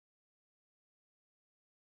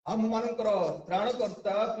आम मानकर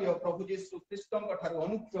त्राणकर्ता प्रिय प्रभु जीशु ख्रीष्ट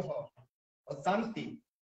अनुग्रह और शांति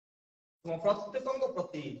तुम प्रत्येक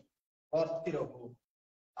प्रति वर्ती रहू।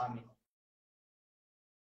 आमीन।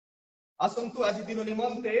 आसंतु आज दिन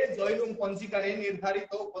निमंते जयलुम पंजिकार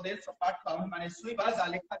निर्धारित उपदेश पाठ आम माने सुनिबा जा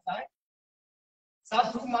लेखा थाए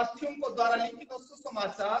साधु माथ्यू को द्वारा लिखित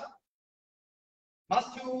सुसमाचार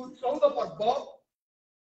माथ्यू 14 पर्व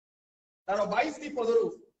तार 22 पदरु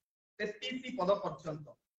 33 पद पर्यंत।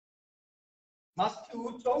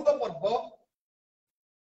 माथ्यू 14 पर्व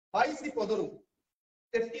 22 पदरु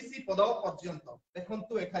 33 पद पर्यंत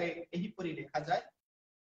देखंतु एखारे एही परि लिखा जाय।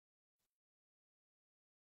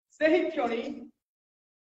 सेही क्षणी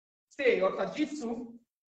से अर्थात यीशु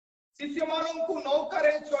शिष्य माननकु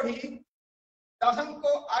नौकारे चढ़ी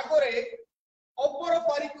ताहांको आगरे अपर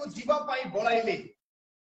पारी को जीवा पाई बळाइले।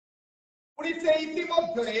 पुणी से इति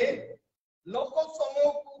मध्यरे लोक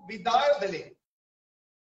समूह को विदाय देले।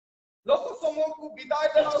 लोक समूह को विदाय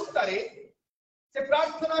देला उतारे से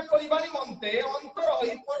प्रार्थना करिबा निमंते अंतर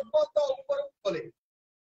होई पर्वत ऊपर गले।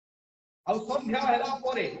 आ संध्या हेला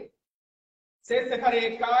परे से सेखारे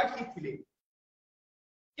एकाकी थिले,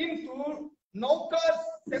 किंतु नौका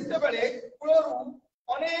सेते बेले कूलरू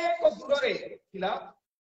अनेक दूर थिला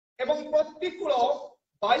एवं प्रतिकूल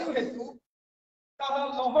वायु हेतु ताहा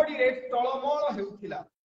लहड़ी रे टळमळ हेउथिला।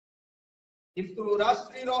 किंतु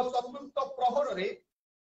रात्रि रो चतुर्थ प्रहर रे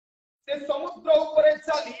से समुद्र ऊपर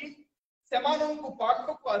चली सेमानंकु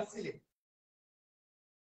पाखकु आसिले।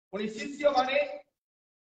 पुणी शिष्य माने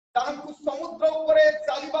ताहांकु समुद्र ऊपर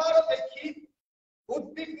चलिबार देखि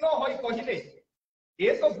उद्विग्न होई कहिले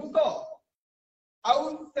ए तो भूत।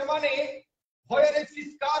 आउ सेमाने भयरे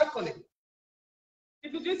चित्कार कले।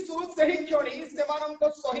 किंतु यीशु सही क्षणी सेमानंक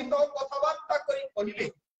सहित कथबार्ता करी कहिले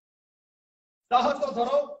साहस धर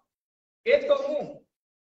ए तो मु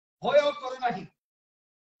भय कर नाही।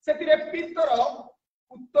 सेतिरे पीतर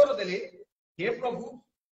उत्तर देले हे प्रभु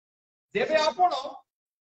जेबे आपण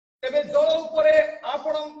तेबे जल उपरे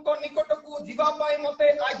आपणक निकट को जीवा पाई मते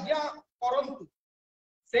आज्ञा करंतु।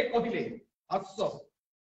 से कहिले आस।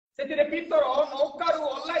 सेतिरे पीतर नौकारु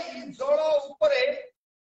ओलाई जल उपरे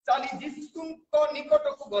चाली यीशुक निकट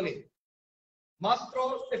को गले। मात्र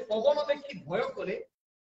से पवन देखि भय कले।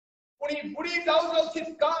 पुणी बुड़ी जाऊ जाऊ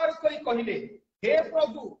चित्कार करी कहिले हे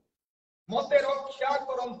प्रभु मते रक्षा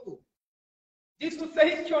करंतु। यीशु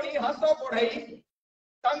सही क्षणी हाथ बढ़ाई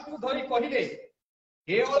तांकु धरी कहिले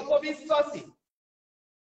हे अल्प विश्वासी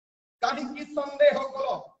काहिंकी संदेह कल।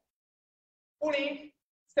 पुणी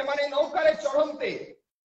से माने नौकारे चढ़ंते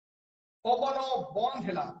पवन बंद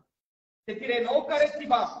हैला। सेतिरे नौकारे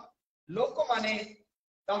थिबा लोक माने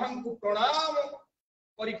ताहांकु प्रणाम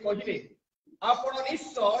करी कहिले आपण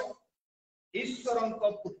निश्चय ईश्वरंक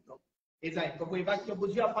पुत्र। ए जाय प्रभु ए वाक्य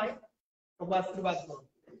बुझिया पाई प्रभु आशीर्वाद करो।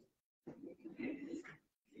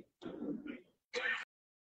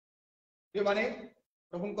 ये माने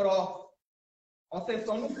प्रभुंकर अशेष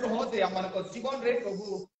अनुग्रह जे आमनक जीवन रे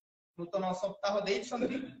प्रभु नूतन सप्ताह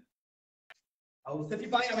देइछन्ती। आउ सेति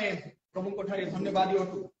पाई हमें प्रभु को ठारे धन्यवाद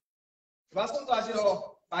दियतु। वास्तव आज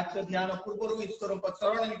वाक्य ध्यान पूर्व ईश्वर को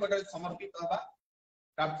चरण निकट समर्पित हवा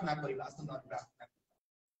प्रार्थना करिबा। सुंदर प्रार्थना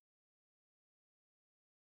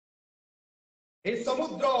ए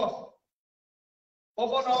समुद्र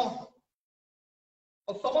पवन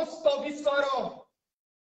और समस्त विश्वर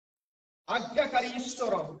आज्ञाकारी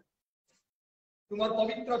ईश्वर तुम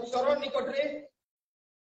पवित्र चरण निकट रे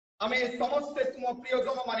आमे समस्ते तुम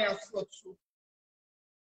प्रियजन माने आसुछु।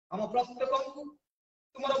 हम प्रत्येक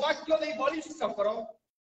तुम वाक्य दे बलिष्ठ कर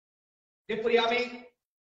जेपरि आमे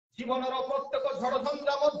जीवन प्रत्येक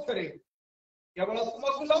झड़झंझा मध्य केवल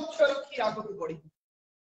तुमको लक्ष्य रखी आगक बढ़ी।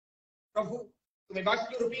 प्रभु तुम्हें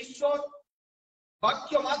वाक्य रूपी ईश्वर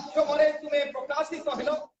वाक्य माध्यम तुम्हें प्रकाशित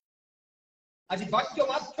हेलो। आज वाक्य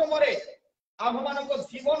माध्यम आम मान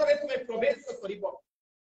जीवन रे तुम्हें प्रवेश कर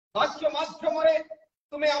वाक्य माध्यम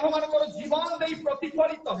तुम्हें आम मान जीवन दे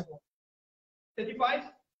प्रतिफलित हेबो। सेतिपाई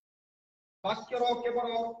वाक्यर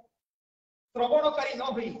केवल श्रवणकारी न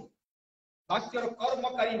होई वाक्यर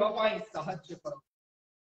कर्मकारी होबाई साहाय्य कर।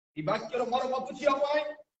 ई वाक्यर मर्म बुझिया पाई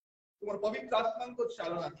तुम पवित्र आत्मा को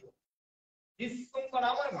चालना दियो। यीशु का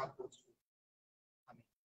नाम रे मांगू छु। आमीन।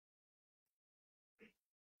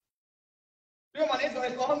 प्रिय माने जो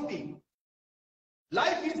कहंती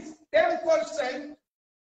life is 10%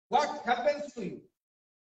 what happens to you.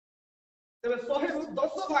 तबे 100 रु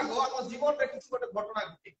 10 भाग हम जीवन रे किछ गोटे घटना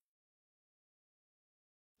घटे।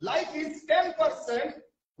 Life is 10%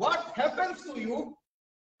 what happens to you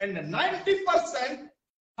and 90%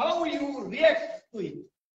 how you react to it.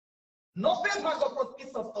 90 भाग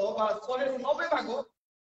प्रतिशत बा 100 रु 90 भाग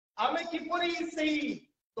आमे किपरि सेही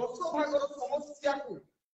 10 भागर समस्या को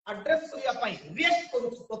एड्रेस करिया पई रिएक्ट करू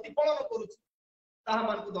प्रतिफलन करू ताहा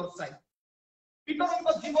मान को दर्शाय पीटर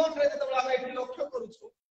को जीवन रे जतबे हम एठी लक्ष्य करू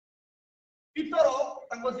पीटर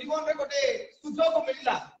तांको जीवन रे गोटे सुजोग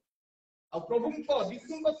मिलला आ प्रभु को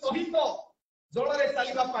यीशु को सहित जल रे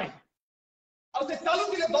चलीबा पई आ से चालू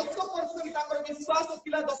दिले 10% तांकर विश्वास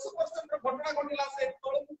थिला 10% रो घटना घटिला से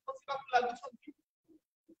तळकु खसिबा लागु छथि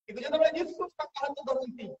किंतु जतबे यीशु का हाथ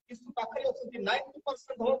धरंती यीशु पाखरे अछंती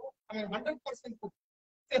 90% हो हमें 100% को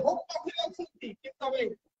से होप पाखरे अछंती किंतु हमें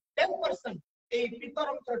 10% ए पीतर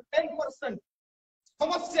 10%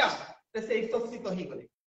 समस्या से एकत्रित ही गले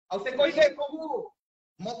आ से कहिले प्रभु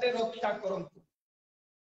मते रक्षा करंतु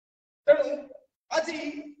तेणु आज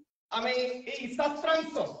आमे ए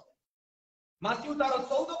शास्त्रांश माथ्यू तार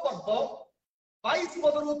 14 पर्व 22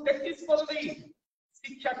 पदरु 33 पद देई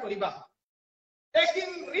शिक्षा करिबा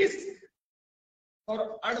taking risk for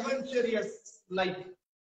adventurous life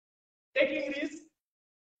taking risk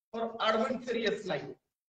for adventurous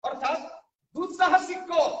life अर्थात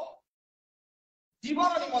दुस्साहसिक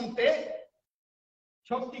जीवन निमंते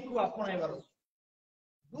शक्ति को अपनाइबार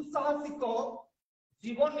दुस्साहसिक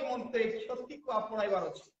जीवन निमंते शक्ति को अपनाइबार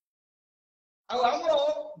अछि आ हमरो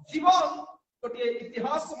जीवन गोटे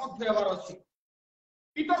इतिहास मध्य हेबार अछि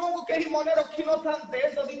पीटर को केही मने रखि न थांते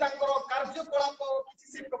जदि तांकर कार्यकलाप किछि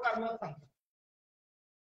से प्रकार न थांते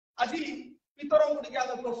आजि पीटर को टिके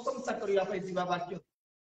हम प्रशंसा करिया पई जीवा वाक्य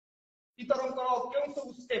पीटर को केउ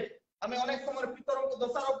सब स्टेप हमें अनेक समय पीटर को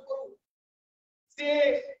दोषारोप करू से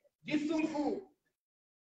यीशु को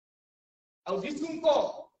आ यीशु को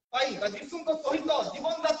पाई बा यीशु को सहित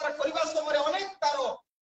जीवन यात्रा करबा समय अनेक तारो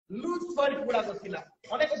लूज पॉइंट गुडा थिला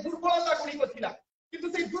अनेक दुर्बलता गुडी थिला किंतु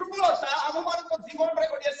से दुर्बलता हम मान को जीवन रे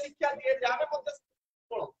गोटे शिक्षा दिए जे आमे मते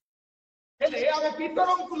दुर्बल हेले आमे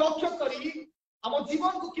पीतर को लक्ष्य करी हम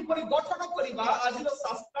जीवन को किपरि गठन करबा आज रो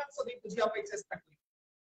शास्त्रांश दे बुझिया पे चेष्टा करी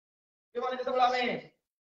ए माने जतबे आमे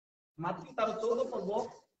माथ्यू तार 14 पर्व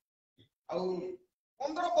आ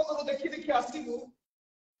 15 पद रो देखि देखि आसीबु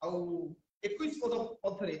आ 21 पद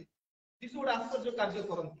पथरे यीशु गोटे आश्चर्य कार्य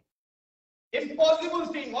करंती इम्पॉसिबल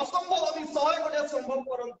थिंग असंभव विषय गोटे संभव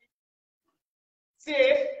करंती से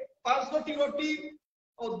 5टी रोटी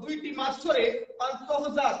और 2टी माछ रे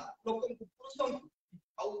 5000 लोक को पुरुष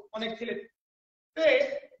आ अनेक थिले से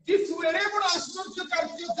यीशु एरे बड़ आश्चर्य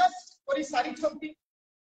कार्य जस्ट करि सारी छंती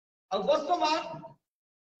आ वर्तमान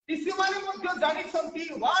यीशु माने मध्ये जानि छंती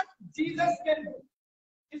व्हाट जीसस कैन डू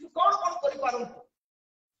यीशु कोन करि पारंती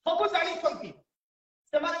सब जानि छंती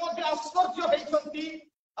से माने मध्ये आश्चर्य हेइ छंती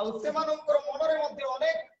आ सेमानकर मनरे मध्ये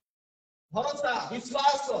अनेक भरोसा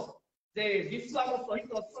विश्वास जे विश्वास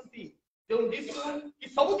सहित अछंती जे यीशु कि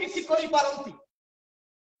सब किछि करि पारंती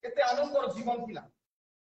केते आनंदर जीवन थिला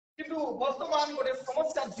किंतु वर्तमान गोटे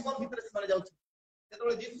समस्या जीवन भीतर से माने जाउछि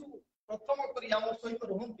जेतबे यीशु प्रथम करी हम सहित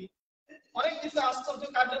रहंती अनेक विषय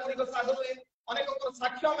आश्चर्य कार्य गुडी सागर अनेक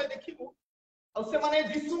साक्ष्य हमें देखिबु आ से माने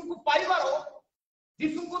यीशु को पाइबार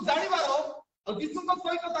यीशु को जानिबार आ यीशु को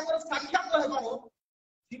सहित ताकर साक्षात हेबार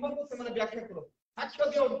जीवन को से व्याख्या करो साक्ष्य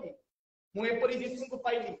दियंती मु एपरी यीशु को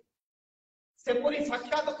पाइली सेपरी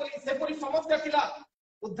साक्षात करी सेपरी समस्या थिला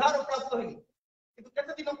उद्धार प्राप्त होई किंतु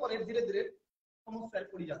केते दिन पर धीरे धीरे समस्या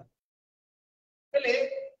पड़ी जा हेले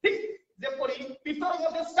ठीक जेपरी पीतर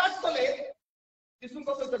मध्ये स्टार्ट कले यीशु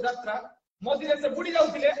को सहित यात्रा मझिरे से बुडी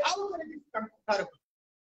जाउथिले आउ करे उद्धार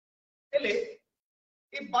हेले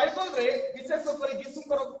ए बाइबल रे विशेष कर यीशु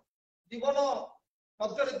को जीवन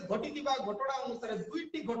मध्य घटिथिबा घटना अनुसार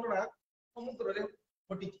 2टी घटना समुद्र रे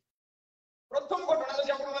घटी प्रथम घटना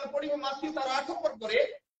जदि आपण माने पढिबो माथ्यू तार 8 पर्व रे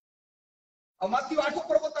आ माथ्यू 8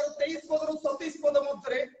 पर्व तार 23 पद रु 27 पद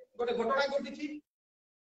मध्य रे गोटे घटना घटिछि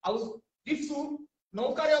आ यीशु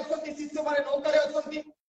नौका रे अछंती शिष्य माने नौका रे अछंती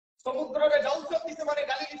समुद्र रे जाउछंती से माने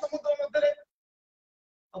गालीली समुद्र मध्य रे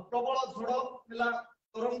आ प्रबल झड़ होला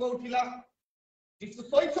तरंग उठिला यीशु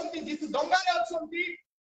सोइछंती यीशु डंगा रे अछंती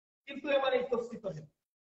किंतु ए माने उपस्थित है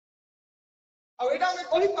आ एटा में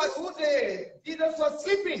कहि पाछु जे Jesus was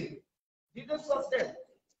sleeping Jesus was dead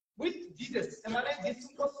with Jesus ए माने यीशु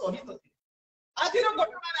को सहित थी आजिर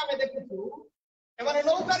घटना रे हमें देखु ए माने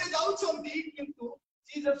नौका रे जाउछंती किंतु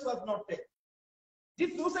जीसस वाज नॉट डेड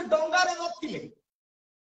यीशु से डंगा रे नथिले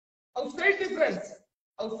आ से डिफरेंस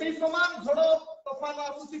आ से समान झड़ तूफान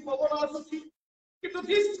आसुची पवन आसुची किंतु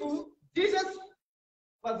Jesus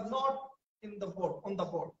was not in the boat on the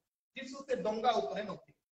boat यीशु से डंगा ऊपर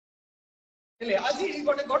नथि हेले आजि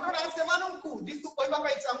गोटे घटना से माननकु यीशु कहबा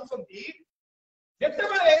पाई चाहछंती जेते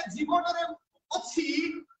बेले जीवन रे अछि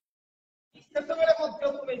सेते बेले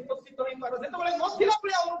मध्य तुमे उपस्थित होई पारो जेते बेले नथिला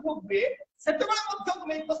बेले अनुभव बे सेते बेले मध्य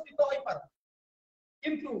तुमे उपस्थित होई पारो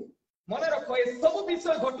किंतु मन रख ए सब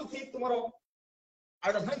विषय घटुथी तुमरो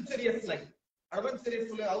एडवेंचरियस लाइफ एडवेंचरियस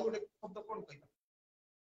बोले आउ गोटे शब्द कोन कहबा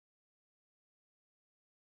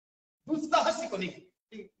दुस्साहसिक नहीं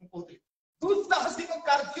कहते दुस्साहसिक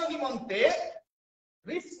कार्य निमंते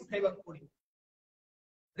रिस्क उठाइबा पड़ी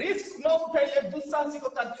रिस्क न उठाइले दुस्साहसिक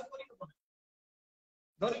कार्य करि हो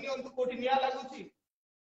धरि नियंतु कोठी निया लागुची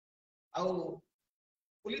आउ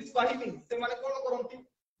पुलिस बाहिनी से माने कोन करंती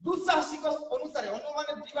दुस्साहसिक अनुसार अन्य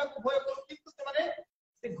माने जीवा को भय करू किंतु से माने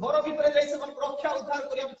से घर भीतर जाई से मन रक्षा उद्धार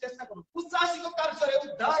करिया चेष्टा करू दुस्साहसिक कार्य रे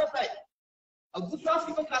उद्धार पाए आ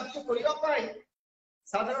दुस्साहसिक कार्य करिया पाए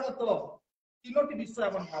साधारणतः तीनोटी विषय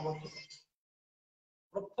अपन आवश्यक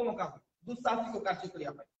प्रथम काम दुस्साहसिक कार्य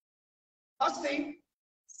करिया पाए first thing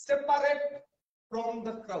separate from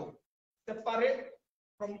the crowd separate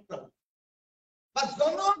from crowd बा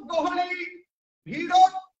जन गहली भीड़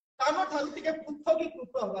तानो ठारू टिके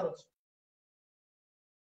पृथकीकृत होबार अछि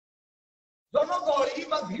जन गहली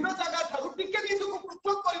बा भीड़ जगह ठारू टिके निजको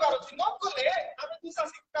पृथक करिवार अछि न कले आमे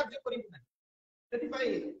दुस्साहसिक कार्य करिबु नै सेति पई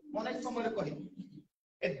अनेक समय कहि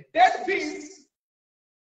a dead fish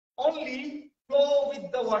only flow with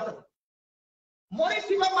the water मरि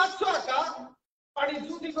थिबा माछ आका पानी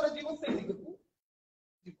जुदी करे जीव से दिगु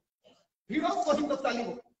भीड़ सहित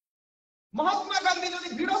चलिबो महात्मा गांधी जदि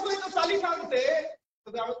भीड़ सहित चली थांते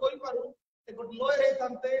तबे हम कोइ पारु एक गोट लॉयर हे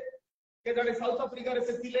थांते के जडे साउथ अफ्रीका रे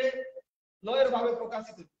से थिले लॉयर भावे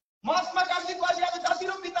प्रकाशित महात्मा गांधी को आज हम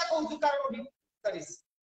जातिर पिता कहू कारण भी करिस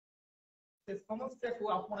से समस्या को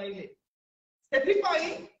आपणाइले सेति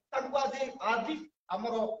पई ताकू आज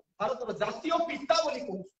हमर भारत रो जातीय पिता बोली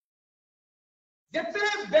कहू जेते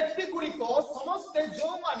व्यक्ति गुड़िक समस्त जो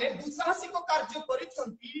माने दुस्साहसिक कार्य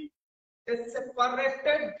करिसंती they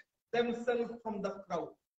separated themselves from the crowd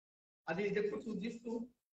आदि देखु सुजिस्तु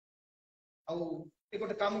आ ए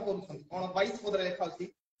गोटे काम करूछन कोन 22 पद रे लिखा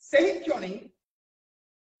अछि सही क्षणी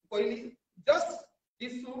कहली जस्ट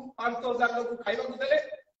यीशु 5000 लोक खाइबा को देले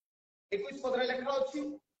 21 पद रे लिखा अछि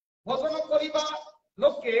भोजन करिबा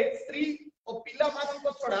लोके स्त्री और पिला मान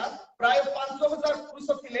को छड़ा प्राय 5000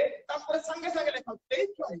 पुरुष थिले तापर संगे संगे लेखा सही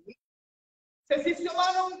क्षणी से शिष्य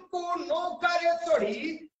मान को नौकारे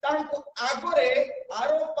चढ़ी तांको आगरे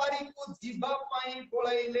आरो पारी को जीवा पाई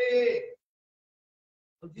बोलाइले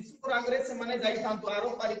तो जिसु पर आगरे से माने जाई तांतो आरो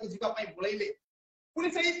पारी को जीवा पाई बोलाइले पुनी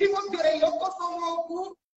से इति मध्य रे लोक समूह को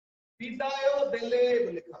विदाय देले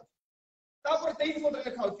लिखा तापर 23 पद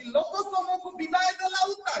लिखा अछि लोक समूह को विदाय देला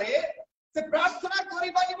उतारे से प्रार्थना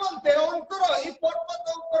करिबा निमंते अंतर ई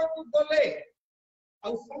पर्वत ऊपर को गले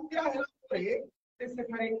आ संध्या हेला परे से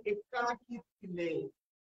सेठारे एकाकी थिले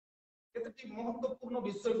केतटी महत्वपूर्ण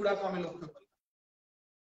विषय गुडा को हमें लक्ष्य करिबा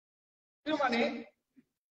त्यो माने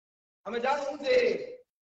हमें जानू जे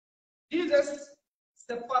Jesus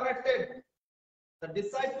separated the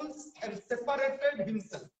disciples and separated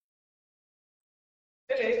himself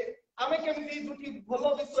तेले आमे केमती दुटी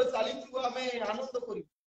भलो विषय चाली थु आमे आनंद करी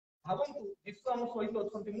भाबंतु यीशु हम सहित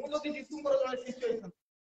अछंती मु जदि यीशु कर जने शिष्य होइथन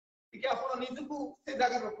कि आपण निजकु से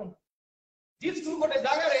जगह रखन यीशु गोटे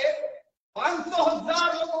जगह रे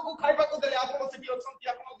 5000 लोक को खाइबा को देले आपण सेठी अछंती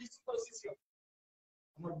आपण यीशु कर शिष्य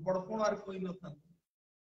हमर बड़पण आर कोई न था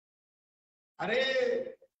अरे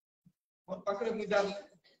मोर पाखरे मु जान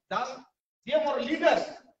जे मोर लीडर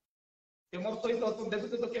जे मोर सहित अछन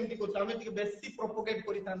देखु तो केमती को आमे टिके बेसी प्रोपोगेट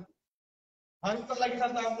करिथान भयंकर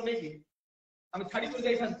लागिथान हमको नै कि हम छाड़ी कर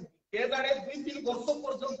जाइथान के जाने 2-3 वर्ष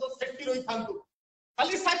पर्यंत सेठी रहिथान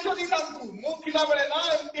खाली साक्ष्य दिथान मो खिला बेले ना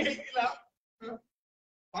एमती हेतिला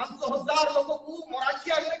 5000 लोक को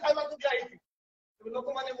मराठी आगे खाइबा को दिया हेति तो लोक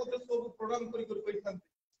माने मते सब प्रोग्राम करी कहिथान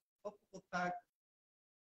सब कथा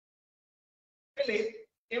एले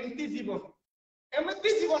एमती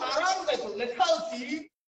जीवन आरामदायक लेखा अछि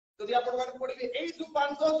यदि आपण माने पढिले एई जो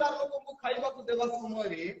 5000 लोक को खाइबा को देबा समय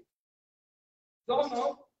रे जहन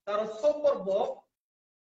तार सपर्व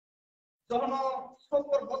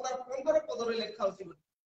तार 15 पद रे लेखा अछि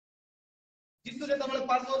जिसु जे तमले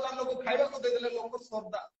 5000 लोक खाइबा को दे देले लोक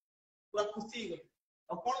श्रद्धा पूरा खुशी गले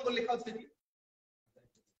और कोन बोल लेखा अछि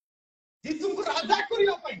जिसु को राजा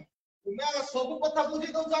करियो पई तुमे आ सब कथा बुझी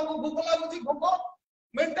दउ जागो भूख लागुची भूख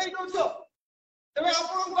मेंटेन दउछो तबे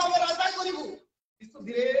आपण को हम राजा करिबु जिसु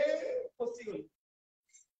धीरे खुशी गले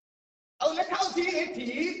आ लेखा अछि एठी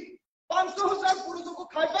 5000 पुरुष को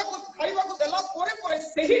खाइबा को देला परे परे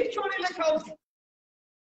सही क्षण लेखा अछि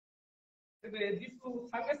तबे जिसु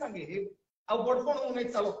संगे संगे आ बडपण उनै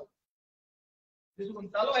चलो जिसु कोन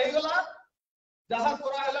चलो हे गला जहा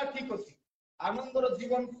करा हला ठीक अछि आनंदर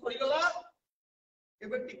जीवन सरी गला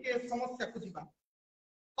एबे टिके समस्या को जीवा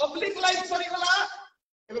पब्लिक लाइफ सरी गला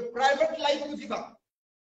एबे प्राइवेट लाइफ को जीवा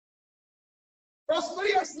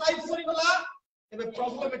प्रॉस्पेरियस लाइफ सरी गला एबे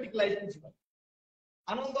प्रॉब्लमेटिक लाइफ को जीवन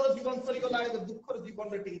आनंदर जीवन सरी गला एबे दुखर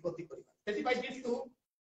जीवन रे टिक गति करबा सेति भाई दिसु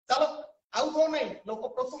चलो आउ को नै लोक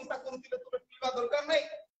प्रशंसा करूतिले तुमे पिलवा दरकार नै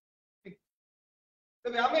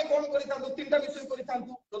तबे आमे कोन करि थांतु तीनटा विषय करि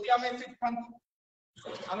थांतु जदि आमे फिट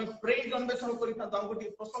थांतु आमे प्रेज अन्वेषण करि थांतु हमको टी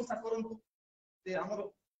प्रशंसा करंतु जे हमर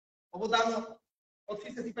अवदान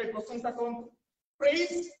अछि सेति पय प्रशंसा करंतु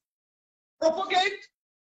प्रेज प्रोपोगेट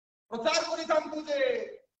प्रचार करि थांतु जे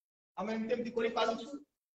आमे एमति करि पालुछु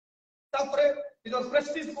तापरे निजर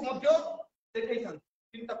प्रेस्टिज को मध्य देखै थांतु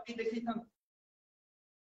तीनटा पी देखै थांतु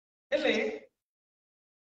हेले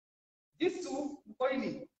जिसु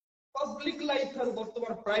कहली पब्लिक लाइफ हर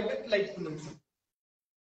वर्तमान प्राइवेट लाइफ को नउछ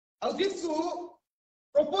आ जिसु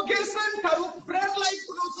प्रोपोगेशन थारु प्रेयर लाइफ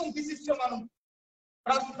को नउछ शिष्य मान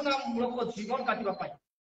प्रार्थना मूलक जीवन काटिबा पाई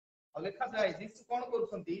आ लेखा जाय जिसु कोन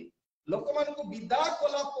करछंती लोक मान को विदा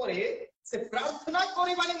कला परे से प्रार्थना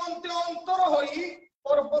करिबा निमंते अंतर होई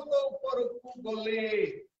पर्वत ऊपर को गले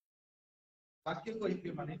वाक्य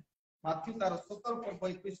कहिते माने माथ्यू तार 17 पर्व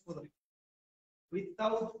 21 पद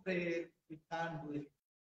without prayer we can do it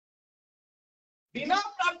बिना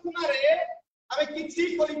प्रार्थना रे हमें किछि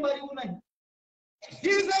करि परिबु नहीं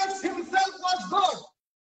जीसस हिमसेल्फ वाज गॉड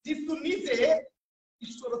जिसु निजे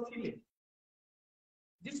ईश्वर थिले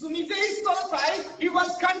जिसु निजे ईश्वर Thai he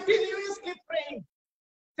was continuously praying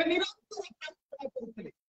से निरंतर प्रार्थना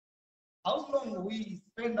करथिले how long we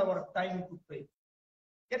spend our time to pray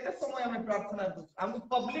केते समय हमें प्रार्थना दु हम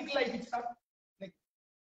पब्लिक लाइफ इच्छा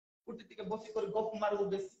कुटी टिके बसी कर गप मारबो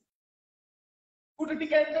बेसी कुटी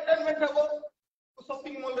टिके एंटरटेनमेंट हबो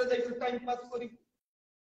शॉपिंग मॉल रे जाई टाइम पास करी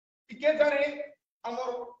टिके जाने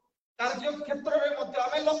हमर कार्य क्षेत्र रे मध्ये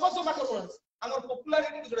हमें लोक जमा करबो हमर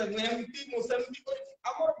पॉपुलैरिटी जोडा एमपी मोसेमपी करी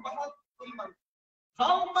हमर बहुत कोई मान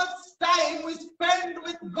how much time we spend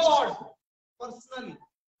with God personally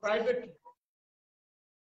privately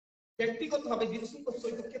व्यक्तिगत भाव जीसु को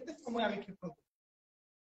सहित केते समय आमे खेत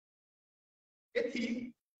एथि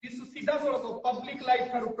जीसु सीधा सड़क पब्लिक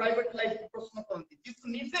लाइफ और प्राइवेट लाइफ प्रश्न करती जीसु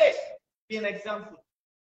निजे एन एग्जांपल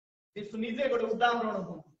जीसु निजे गोटे उदाहरण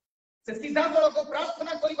हो से सीधा सड़क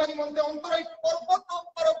प्रार्थना करबा निमंते अंतर पर्वत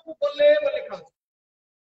ऊपर को बोले बोले खाउ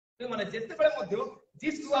से माने जेते बेले मध्ये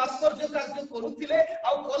जीसु आश्चर्य कार्य करूथिले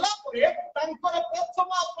आ गला परे तांकर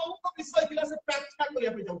प्रथम प्रमुख विषय थिला से प्रार्थना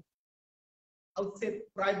करिया पे जाउ आ से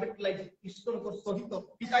प्राइवेट लाइफ ईश्वर को सहित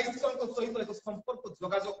पिता ईश्वर को सहित एक संपर्क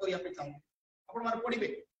जोगाजोग करिया पे चाहू आपण मार पढिबे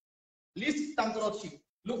लिस्ट तांकर अछि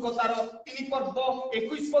लुक तार 3 पर्व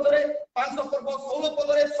 21 पद रे 5 पर्व 16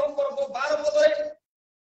 पद रे 6 पर्व 12 पद रे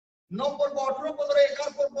 9 पर्व 18 पद रे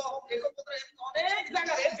 11 पर्व 1 पद रे अनेक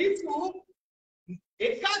जगह रे जीसु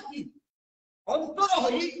एकाकी अंतर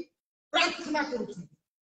होई प्रार्थना करूछन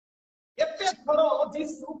एते थरो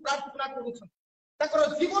जीसु प्रार्थना करूछन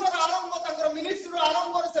ताकर जीवन आरंभ ताकर मिनिस्ट्री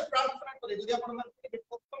आरंभ से प्रार्थना करे यदि आपण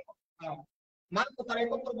मान मार्क तार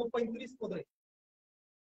 1 पर्व 35 पद रे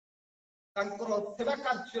तांकर सेवा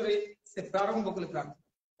कार्य रे से प्रारंभ कले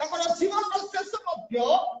प्रार्थना ताकर जीवन शेष मध्य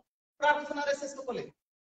प्रार्थना रे शेष कले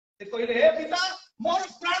से कहले हे पिता मोर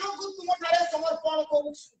प्राण को तुम ठारे समर्पण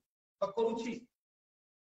करूछि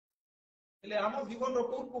एले हम जीवन रो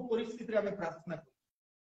को परिस्थिति रे हम प्रार्थना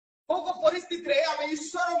को परिस्थिति रे हम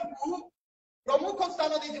ईश्वर को प्रमुख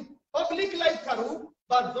स्थान दी पब्लिक लाइफ थारु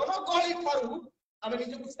बा जनगहली थारु हम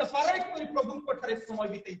निज को सेपरेट करी प्रभु को ठारे समय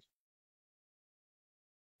बितै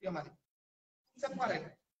ये माने separate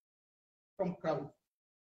from crowd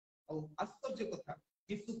और आश्चर्य कथा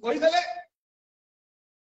यीशु कहि देले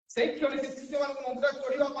से क्षण शिष्य मान को मंदिर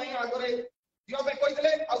चढ़िबा पई आगरे दियोबे कहि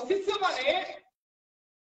देले और शिष्य माने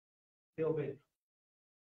दियोबे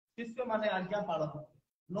शिष्य माने आज्ञा पालन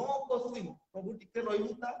नो क्वेश्चन प्रभु टिके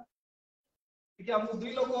रहिबुता टिके हम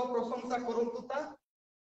दुई लोग प्रशंसा करंतुता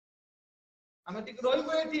हमें टिके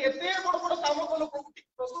रहिबो एठी एते बड़ बड़ काम कलो प्रभु टिके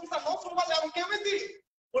प्रशंसा न सुनबा हम केमिति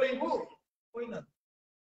पळिबु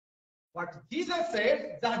What Jesus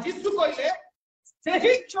said, that Jesus कहले से ही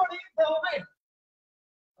छोड़ी they obeyed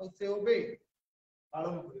और से obey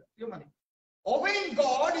पालन करियो क्यों माने obeying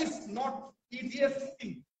God is not easiest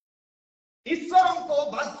thing ईश्वर को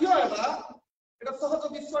बाध्य हेबा एटा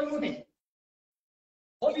सहज विषय नुहे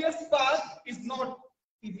holiest path is not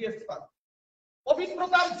easiest path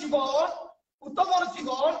पवित्रतार जीवन उत्तमर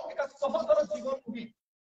जीवन एटा सहजर जीवन नुहे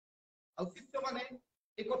और शिष्य माने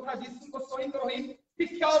एक कथा जीसु को सहित रही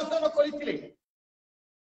शिक्षा अर्जन करिथिले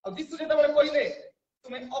और जीसु जेते बेले कहिले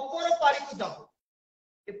तुमे अपर पारी को जाओ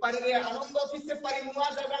ए पारी रे आनंद अछि से पारी नुआ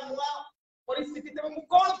जगह नुआ परिस्थिति तबे मु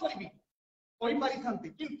कोन करबी कहि पारी थांती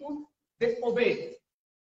किंतु दे ओबे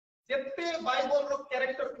जेते बाइबल रो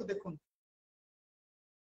कैरेक्टर को देखन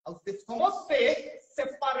ଆଉ ସେ ସମସ୍ତେ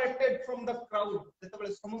separated from the crowd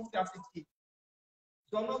ଯେତେବେଳେ ସମସ୍ତେ ଆସିଛି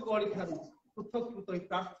ଜନଗହଳି ଠାରୁ ପୃଥକୀକୃତ ହୋଇ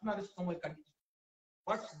ପ୍ରାର୍ଥନାରେ ସମୟ କାଟିଛି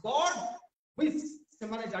what God wish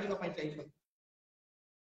ସେମାନେ ଜାଣିବା ପାଇଁ ଚାହିଁଛନ୍ତି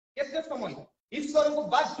କେତେ ସମୟ ଈଶ୍ୱରଙ୍କୁ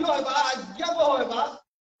ବାଧ୍ୟ ହେବା ଆଜ୍ଞାବହ ହେବା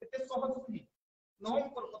କେତେ ସହଜ ନୁହେଁ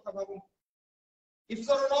ନୋହଙ୍କର କଥା ଭାବୁ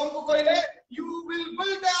ଈଶ୍ୱର ନୋହଙ୍କୁ କହିଲେ you will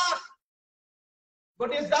build a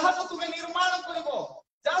ଗୋଟିଏ ଜାହାଜ ତୁମେ ନିର୍ମାଣ କରିବ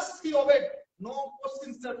just be obeyed no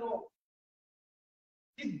questions no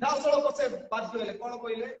ସିଧାସଳଖ ସେ ବାଧ୍ୟ ହେଲେ କଣ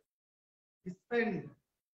କହିଲେ he spent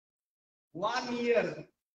 1 year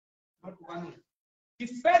not 1 year he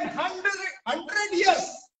spent 100 years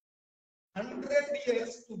 100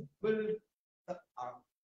 years to build the ark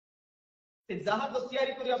ସେ ଜାହାଜ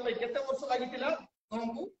ତିଆରି କରିବା ପାଇଁ କେତେ ବର୍ଷ ଲାଗିଥିଲା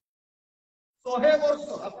ତମକୁ 100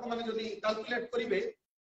 ବର୍ଷ ଆପଣ ମାନେ ଯଦି କ୍ୟାଲକୁଲେଟ କରିବେ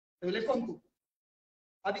ତେବେ ଲେଖନ୍ତୁ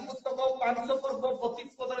ଆଦି ପୁସ୍ତକ 500 ପର୍ବ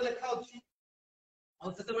 32 ପଦରେ ଲେଖା ଅଛି ଆଉ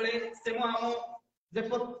ସେତେବେଳେ ସେମ ଆମ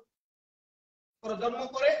ଯେପର ଜନ୍ମ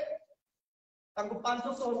ପରେ ତାଙ୍କୁ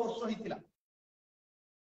 500 ବର୍ଷ ହେଇଥିଲା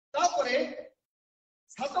ତାପରେ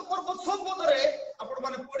 7 ପର୍ବ 6 ପଦରେ ଆପଣ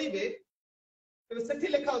ମାନେ ପଢିବେ ତେବେ ସେଠି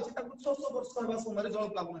ଲେଖା ଅଛି ତାଙ୍କୁ 600 ବର୍ଷ ହେବା ସମୟରେ ଜଳ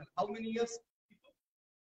ପ୍ଲାବନ ହେଲା ହାଉ ମେନି ଇୟର୍ସ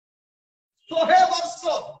 100 ବର୍ଷ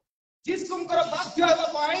ଯୀଶୁଙ୍କର ବାଧ୍ୟ ହେବା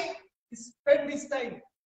ପାଇଁ spend this time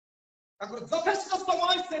ତାଙ୍କର ଯଥେଷ୍ଟ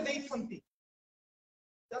ସମୟ ସେ ଦେଇଛନ୍ତି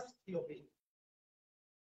just be obeyed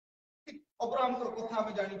ଅବ୍ରାହମଙ୍କର କଥା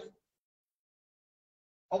ଆମେ ଜାଣିଛୁ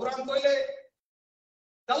ଅବ୍ରାହମ କହିଲେ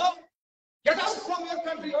ଚାଲ get out from your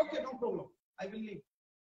country okay no problem I will leave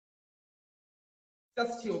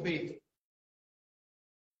just be obeyed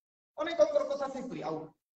ଅନେକଙ୍କର କଥା ସେପରି ଆଉ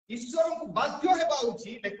ଈଶ୍ୱରଙ୍କୁ ବାଧ୍ୟ ହେବା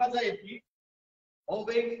ହେଉଛି ଲେଖାଯାଏ ଏଠି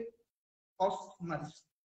obeying cost much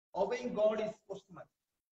obeying God is cost much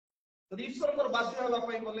ଯଦି ଈଶ୍ୱରଙ୍କର ବାଧ୍ୟ ହେବା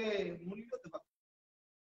ପାଇଁ ଗଲେ ମୂଲ୍ୟ ଦେବା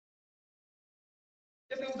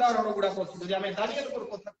କେତେ ଉଦାହରଣ ଗୁଡାକ ଅଛି ଯଦି ଆମେ ଦାନିଏଲଙ୍କର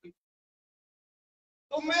କଥା କହିବା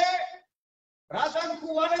ତୁମେ ରାଜାଙ୍କୁ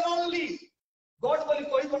one and only God ବୋଲି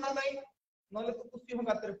କହିବ ନା ନାହିଁ ନହେଲେ ତ ସିଂହ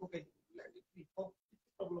ଗାତରେ ପକେଇ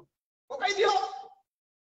ପ୍ରୋବ୍ଲେମ ପକାଇ ଦିଅ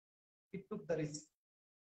it took the risk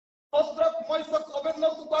ଶଦ୍ରକ ମୈଶକ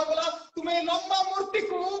ଅବେଦନେଗୋକୁ କୁହାଗଲା ତୁମେ ଲମ୍ବା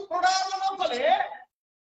ମୂର୍ତ୍ତିକୁ ପ୍ରଣାମ ନ କଲେ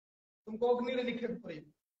ତୁମକୁ ଅଗ୍ନିରେ ନିକ୍ଷେପ କରିବ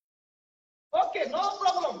okay no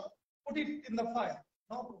problem put it in the fire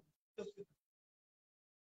no problem just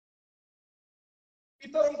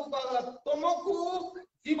ପିତରଙ୍କୁ କୁହାଗଲା ତୁମକୁ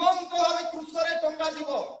ଜୀବନ୍ତ ଭାବେ କ୍ରୁଶରେ ଟଙ୍ଗା ଯିବ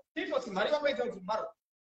ଠିକ ଅଛି ମାରିବା ପାଇଁ ଯାଉଛି ମାର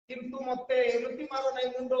କିନ୍ତୁ ମତେ ଏମିତି ମାର ନାହିଁ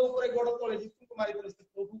ମୁଣ୍ଡ ଉପରେ ଗୋଡ ତଳେ ଯୀଶୁଙ୍କୁ ମାରିଦେଲେ ସେ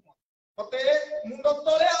ପ୍ରଭୁ ମତେ ମୁଣ୍ଡ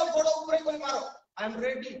ତଳେ ଆଉ ଗୋଡ ଉପରେ କରି ମାର I am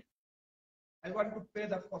ready I want to pay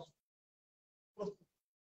the cost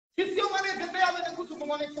ଶିଷ୍ୟମାନେ ଯେତେ ଆମେ ଦେଖୁଛୁ ମୁଁ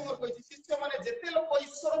ଅନେକ ସମୟ କହିଛି ଶିଷ୍ୟମାନେ ଯେତେ ଲୋକ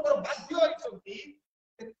ଈଶ୍ୱରଙ୍କର ବାଧ୍ୟ ହୋଇଛନ୍ତି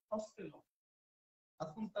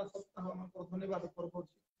ଆସନ୍ତା ସପ୍ତାହ ଆମର ଧନ୍ୟବାଦ ପର୍ବ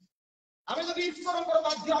ଅଛି ଆମେ ଯଦି ଈଶ୍ୱରଙ୍କର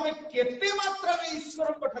ବାଧ୍ୟ ଆମେ କେତେ ମାତ୍ରାରେ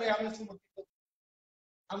ଈଶ୍ୱରଙ୍କ ଠାରେ ଆମେ ସମର୍ପିତ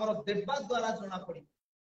ଆମର ଦେବା ଦ୍ୱାରା ଜଣା ପଡିବ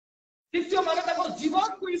ଶିଷ୍ୟମାନେ ତାଙ୍କର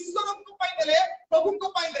ଜୀବନକୁ ଈଶ୍ୱରଙ୍କ ପାଇଁ ଦେଲେ ପ୍ରଭୁଙ୍କ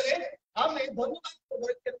ପାଇଁ ଦେଲେ ଆମେ ଧନ୍ୟବାଦ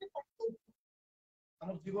ପର୍ବରେ କେତେ କଣ କରୁଛୁ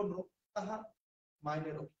ଆମର ଜୀବନର ତାହା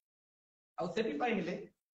ମାଇନେ ରଖେ ଆଉ ସେଥିପାଇଁ ହେଲେ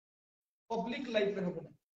ପବ୍ଲିକ ଲାଇଫରେ ହବ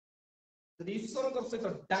ନାହିଁ ଯଦି ଈଶ୍ୱରଙ୍କ ସହିତ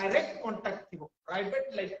ଡାଇରେକ୍ଟ କଣ୍ଟାକ୍ଟ ଥିବ ପ୍ରାଇଭେଟ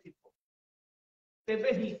ଲାଇଫ ଥିବ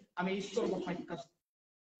ତେବେ ହିଁ ଆମେ ଈଶ୍ୱରଙ୍କ ପାଇଁ କଷ୍ଟ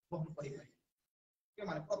ବହନ କରିପାରିବା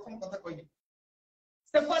ମାନେ ପ୍ରଥମ କଥା କହିଲି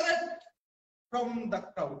separate from the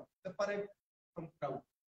crowd separate from crowd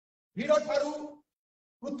ଭିଡ଼ ଠାରୁ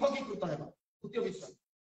ପୃଥକୀକୃତ ହେବା ଦ୍ୱିତୀୟ ବିଷୟ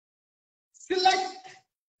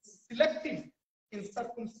selective in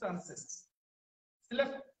circumstances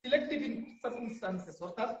selective in circumstances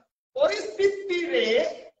অর্থাৎ পরিস্থিতিরে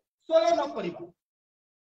চয়ন করিবা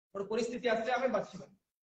বড় পরিস্থিতি আসলে আমি বাছিবা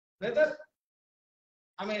whether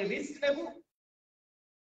আমি রিস্ক নেব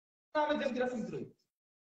না আমি যেমন সেমতি রহিব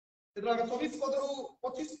যেগুলো আমি 24 পদରୁ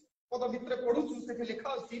 25 পদ ভিতরে পড়ুଛୁ সেখানে লেখা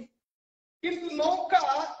ଅଛି কিন্তু নৌকা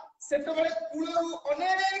সেତେବେଳେ କୂଳରୁ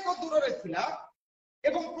ଅନେକ ଦୂରରେ ଥିଲା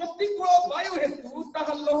ଏବଂ ପ୍ରତିକୂଳ ବାୟୁ ହେତୁ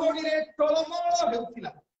ତାହା ଲହଡିରେ ଟଳମଳ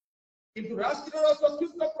ହେଉଥିଲା କିନ୍ତୁ ରାତ୍ରିର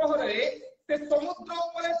ଚତୁର୍ଥ ପ୍ରହରରେ ସେ ସମୁଦ୍ର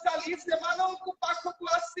ଉପରେ ଚାଲି ସେମାନଙ୍କ ପାଖକୁ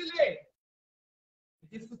ଆସିଲେ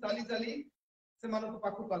ଯୀଶୁ ଚାଲି ଚାଲି ସେମାନଙ୍କ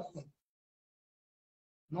ପାଖକୁ ଆସୁଛନ୍ତି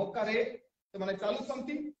ନୌକାରେ ସେମାନେ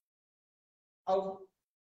ଚାଲୁଛନ୍ତି ଆଉ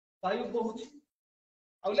ବାୟୁ ବହୁଛି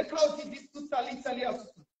ଆଉ ଲେଖା ଅଛି ଯୀଶୁ ଚାଲି ଚାଲି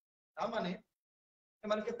ଆସୁଛନ୍ତି ତା ମାନେ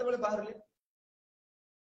ସେମାନେ କେତେବେଳେ ବାହାରିଲେ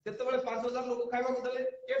ଯେତେବେଳେ 5000 ଲୋକ ଖାଇବାକୁ ଦେଲେ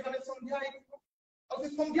ଏ ମାନେ ସନ୍ଧ୍ୟା ହେଇଥିବ ଆଉ ସେ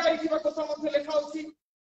ସନ୍ଧ୍ୟା ହେଇଥିବା କଥା ମଧ୍ୟ ଲେଖା ଅଛି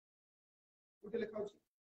ଗୋଟେ ଲେଖା ଅଛି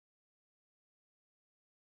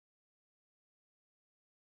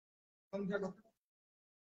ସନ୍ଧ୍ୟା କଥା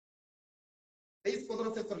 23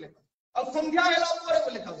 ପଦର ଶେଷରେ ଲେଖା ଆଉ ସନ୍ଧ୍ୟା ହେଲା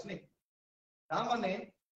ପରେ ଲେଖା ଅଛି ନାଇଁ ତା ମାନେ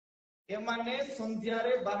एमाने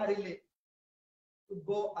संध्यारे बाहरिले टू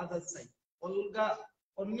गो अदर साइड अलगा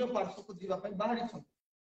अन्य पार्श्व को जीवा पई बाहरी छन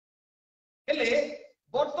हेले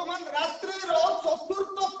वर्तमान रात्रि रो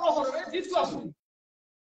चतुर्थ प्रहर रे जीसु आसु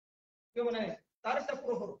के माने चारटा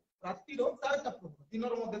प्रहर रात्रि रो चारटा प्रहर दिन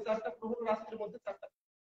रो मध्ये चारटा प्रहर रात्रि मध्ये चारटा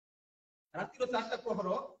रात्रि रो चारटा प्रहर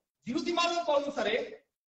जिहुदी मान को अनुसार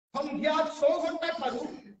संध्या 6 घंटा ठारू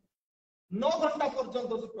 9 घंटा पर्यंत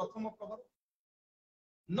जो प्रथम प्रहर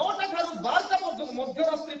 9टा ठारू 12टा पर्यंत मध्य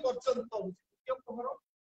रात्रि पर्यंत द्वितीय प्रहर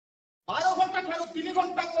 12 घंटा ठारू 3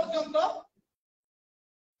 घंटा पर्यंत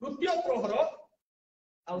तृतीय प्रहर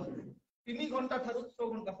आ 3 घंटा ठारू 6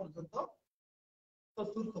 घंटा पर्यंत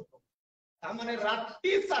चतुर्थ प्रहर ता माने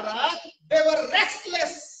रात्रि सारा दे वर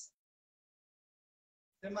रेस्टलेस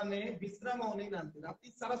से माने विश्राम होने नांती रात्रि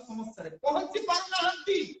सारा समस्या रे पहुंची पार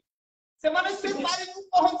नांती से माने से पारी को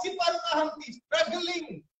पहुंची पार नांती स्ट्रगलिंग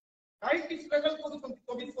काई की स्ट्रगल को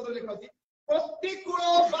 24 पद लिखा अछि प्रतिकूल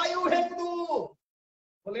वायु हेतु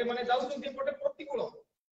बोले माने जाउछन्ती पटे प्रतिकूल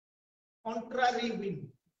कॉन्ट्रारी विंड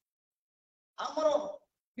हमरो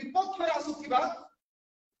विपक्ष रे आसुथिबा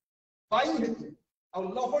वायु हेतु आ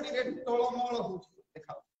लहड़ी रे टळमळ होउछ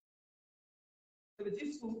देखाउ तबे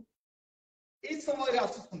जीसु ए समय रे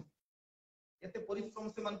आसुछन्ती एते परिश्रम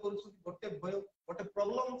से मान करूछन्ती गोटे भय गोटे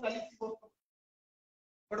प्रॉब्लम चालीछि गोटे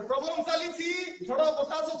प्रॉब्लम चालीछि झड़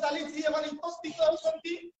बतास चालीछि एमाने उपस्थित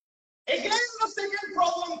होउछन्ती अगेन द सेकंड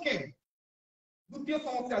प्रॉब्लम केम द्वितीय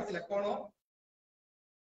समस्या आसिला कोन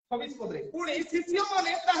 26 पद रे पुणी शिष्य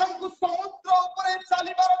माने ताहंकु समुद्र ऊपर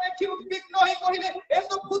चालिबार देखि उद्विग्न होई कहिले ए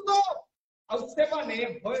तो भूत आ से माने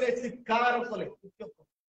भय रे चित्कार कले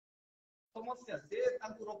समस्या जे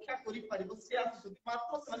तांकु रक्षा करि पारिबो से आसुति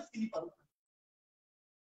मात्र से सिनि पारु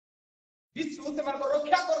विश्व से माने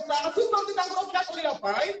रक्षा करता आसुति तांकु रक्षा करिया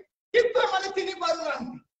पाई किंतु माने सिनि पारु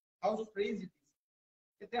नांती हाउ स्ट्रेंज इट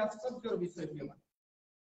इज एते आश्चर्यर विषय पे माने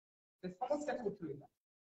से समस्या को उठिला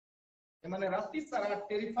ए माने राति सारा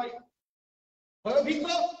टेरिफाई भयभीत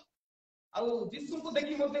आ जिसु को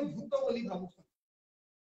देखि मते भूत बोली भाबुछ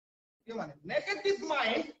ये माने negative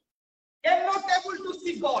mind can not able to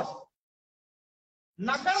C God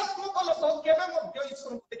नकारात्मक लोक केबे मध्य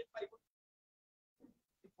ईश्वर को देखि पारिबो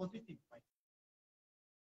पॉजिटिव माइंड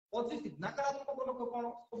पॉजिटिव नकारात्मक लोक कोन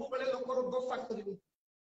सब बेले लोकर दोषा करिबो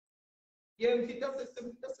ये एमतिका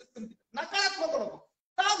सिस्टम नकारात्मक लोक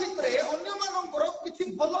ता भितरे अन्य मानकर किछि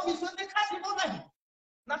भलो विषय देखा दिबो नाही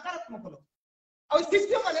नकारात्मक लोक आ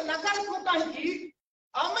शिष्य माने नकारात्मक काहे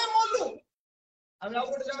आमे मोलु आमे आ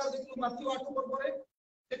गोटे जगह देखलु माथि 8 पर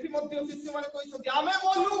सेठी मध्ये शिष्य माने कहिसथि आमे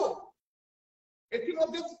मोलु एठी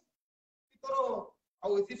मध्ये तोर आ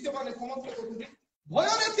शिष्य माने समस्त कहथि भय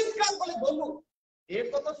रे चित्कार बोले बोलु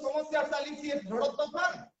एक तो समस्या चाली छी झड़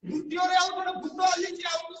तूफान द्वितीय रे आ गोटे भूत आली छी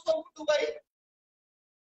आ सब डुबाई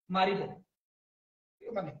मारिबो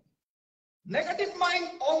ये माने negative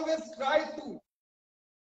mind always try to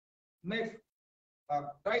make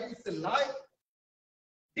try to say lie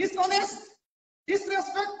dishonest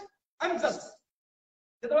disrespect unjust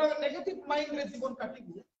जेतबा नेगेटिव माइंड रे जीवन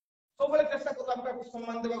काटिबो सबले चेष्टा करला हमका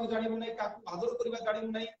सम्मान देबा को जानिबो नै का आदर करबा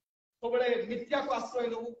जानिबो नै सबले मिथ्या को आश्रय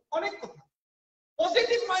लेबो अनेक कथा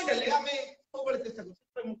पॉजिटिव माइंड ले हमें सबले चेष्टा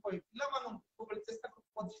करु हम कहि पिला मानो सबले चेष्टा कर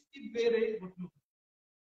पॉजिटिव वे रे गोठनु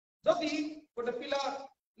जदि गोटे पिला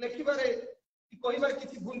लेखिबारे कि कहिबार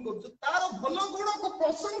किछि भूल करछु तार भलो गुण को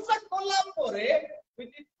प्रशंसा करला परे वी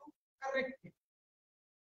नीड टू करेक्ट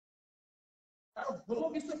तार भलो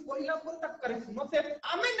विषय कहिला पर ता करेक्ट मते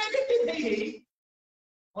आमे नेगेटिव हेई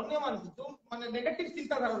अन्य मान जो माने नेगेटिव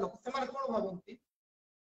चिंता धारा लोक से माने कोन भाबंती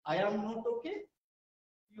I am not okay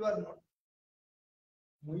you are not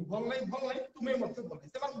मुई भल नै तुमे मते भल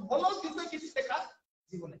से माने भलो विषय किछि देखा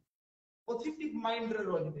जीवन पॉजिटिव माइंड रे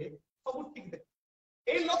रहिबे सब ठीक देख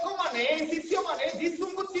ए लोक माने शिष्य माने जीसु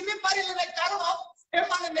को चिनि पारिले नै कारण ए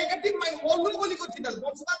माने नेगेटिव माइंड मोलु बोली को चिंता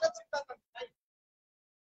बचना का चिंता नै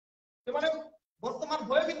से माने वर्तमान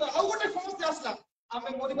भय भी तो आ गोटे समस्या आसला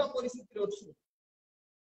आमे मरिबा परिस्थिति रे अछु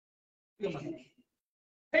ये माने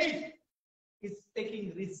फेथ इज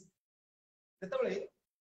टेकिंग रिस्क जेतबेले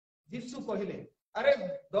जीसु कहिले अरे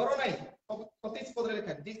डर नै 27 पद रे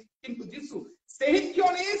लिखा किंतु जीसु सेहि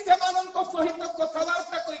क्षणी सेमानन को सहित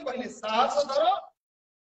कथावार्ता करि कहिले साहस धर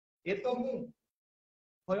ये तो मु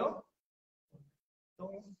भयो तो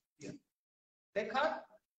देखा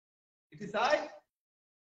इट इज आई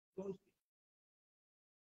डोंट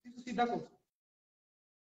जीसु सीधा को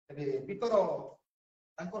तबे भीतर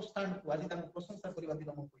तांको स्टैंड को आज तांको प्रशंसा करबा दिन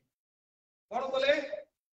हम कोइ कोन बोले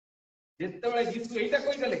जेतेबेले जीसु एटा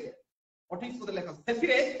कहि देले 28 पद लेखा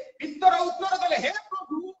सेथिरे भीतर उत्तर देले हे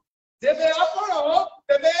प्रभु जेबे आपण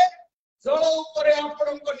तेबे जल उपरे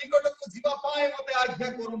आपणक निकट को जीवा पाए मते आज्ञा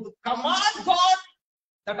करंतु command God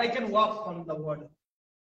that I can walk on the water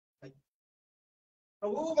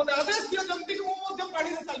प्रभु मते आदेश दियो जंती को मध्य पानी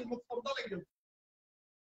रे चाली मत सरदा लागि जाऊ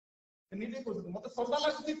निजे को मते सरदा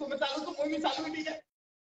लागुती तुमे चालू तो मोई चालू ठीक है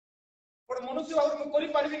पर मनुष्य भाव में करि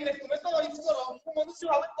पारिबे कि तुमे तो ईश्वर हम मनुष्य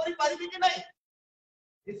भाव करि पारिबे कि नहीं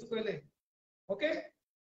यीशु कहले ओके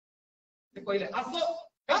से कहले आसो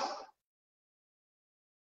का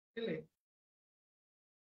कहले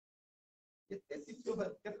केते शिष्य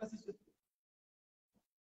केतना शिष्य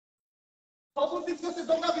सब शिष्य से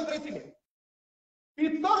डोंगा भितर थिले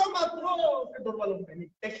पितर मात्र से डोरवा लोग नहीं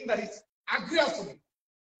टेकिंग द रिस्क आग्रे आसुनी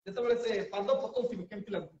जते बेले से पाद पकौथिबे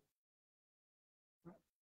केमति लागु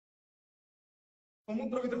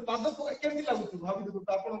समुद्र भीतर पाद पकाई केमति लागु भाबि तो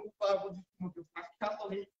आपण बुझि साक्षात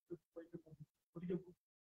नहीं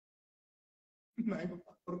नहीं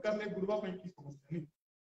सरकार ने गुरुवा पे की समस्या नहीं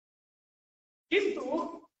किंतु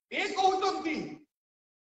ए कहउतंती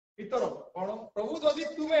इतर कोन प्रभु जदि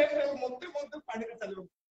तुमे मते मते पानी रे चलियो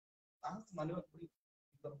साहस मानव पड़ी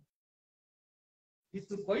इतर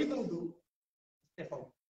यीशु कहि दउ स्टेप आउट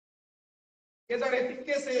के जड़े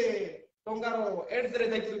टिके से डोंगारो एड दरे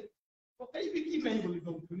जाई तो कई भी की नहीं बोली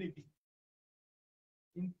दउ सुनी की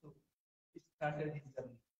किंतु स्टार्टेड हिज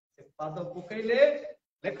जर्नी से पाद पकैले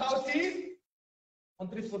लेखाउची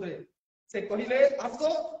 29 पदे से कहिले आसो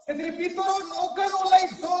सेतिर पितर नौका ओलाई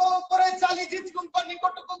जो परे चाली जित को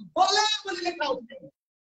निकट को बोले बोली लेखा होती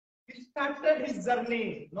he started his journey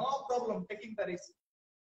no problem taking the risk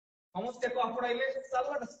समस्या को आपणाइले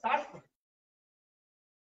चलना स्टार्ट कर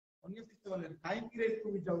अन्य शिष्य वाले काई की रे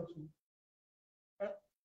तू जाऊ छु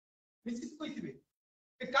निश्चित कहिथिबे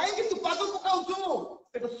ए काई की तू पाद पकाउ छु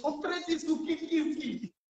से तो सतरे जी सुकी की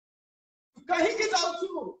तू काहे के जाऊ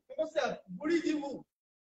छु समस्या बुड़ी जीवु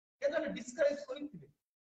केदार डिस्करेज करिथिबे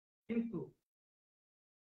किंतु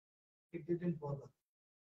इट डिडंट बॉदर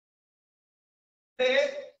ते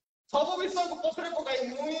सब विषय को पसरे पकाई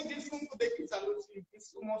मुई यीशु को देखि चालू छी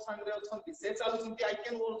यीशु मो संगरे अछंती से चालू छंती आई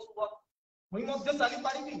कैन आल्सो वर्क मुई मध्य चाली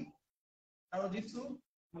पारिबी कारण यीशु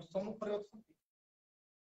मो सम्मुख रे अछंती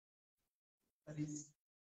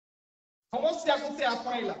समस्या को से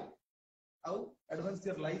आपणाइला आउ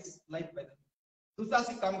एडवेंचर लाइफ पाइला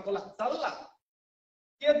दुसासी काम कला चलला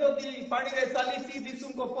के जदि पानी रे चाली सी यीशु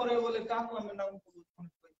को परे बोले काको हम नाम को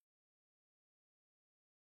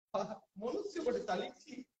मनुष्य गोटे चाली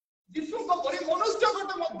सी यीशु को परे मनुष्य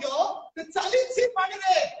गोटे मध्य से चाली सी पानी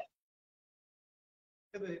रे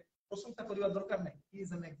तबे प्रशंसा करिवा दरकार नै ही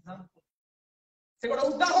इज एन एग्जांपल से गोटे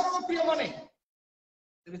उदाहरण प्रिय माने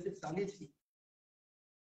तबे से चाली सी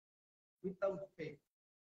without faith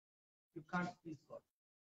you can't please God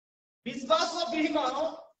विश्वास विहीन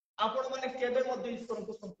आपण माने केबे मध्ये ईश्वर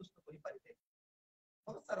को संतुष्ट करि पारिबे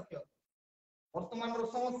भरोसा रखियो वर्तमान रो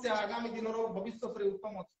समस्या आगामी दिन रो भविष्य रे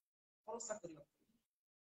उत्तम भरोसा करियो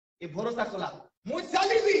ए भरोसा कला मु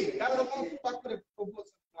चलीबी कारण मो पाख रे प्रभु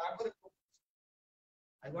आगरे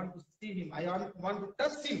I want to see him I want to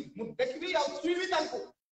touch him मु देखबी आ छुईबी ताको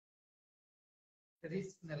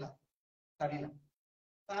रिस्क नेला तारिला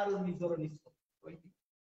तारो निजरो निष्पत्ति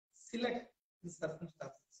सिलेक्ट दिस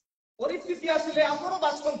सर्कमस्टेंसेस परिस्थिति आसिले आपण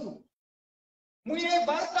बाछंतु मु ए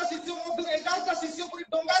 12टा शिष्य मध्य 11टा शिष्य पुरी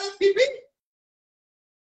डंगारे थिबी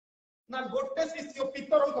ना गोटे शिष्य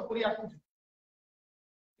पितरन को पुरी आकु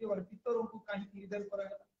ये वाले पितरन को काहे लीडर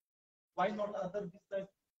कराला व्हाई नॉट अदर डिसाइड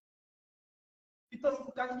पितरन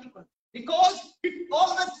को काहे कर because it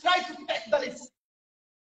always try to take the risk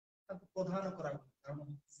तब प्रधान करा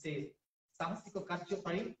कारण से साहसिक कार्य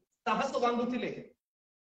पाई साहस बांधुथिले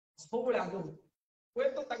सबले आगे कोई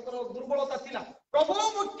तो तंकर दुर्बलता थिला प्रभु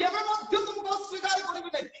मु केबे मध्य तुमको स्वीकार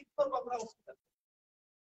करबी नै तीन बाबरा अस्वीकार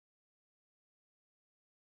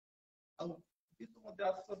आ कितु मध्य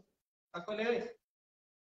आसर ताकले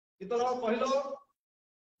इतर पहिलो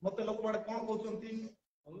मते लोक माने कोन कहउचंती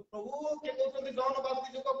प्रभु के कहउचंती जॉन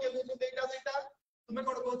बाप्ती जो के कहउचंती एटा सेटा तुमे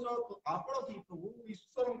कोन कहउछ आपण की प्रभु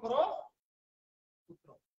ईश्वरंकर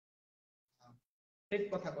पुत्र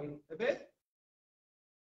ठीक कथा कहि एबे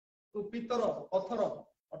तू पितर पत्थर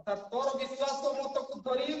अर्थात तोर विश्वास मत को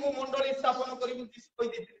धरी मु मंडली स्थापन करिबु दिस कहि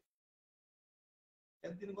देथिले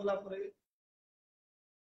एक दिन गोला परे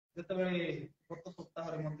जतबे गत सप्ताह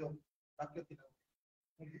रे मध्य वाक्य थिला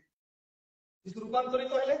इस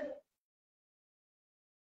रूपांतरित हेले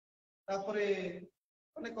तापरे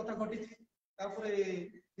अनेक कथा घटी तापरे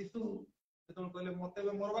यीशु जतबे कहले मते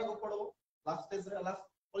मरबा को पड़ो लास्ट स्टेज रे लास्ट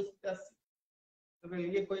परिस्थिति आसी तबे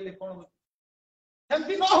ये कहले कोन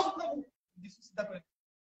एमपी न हो प्रभु यीशु सीधा कहले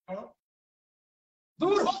कोन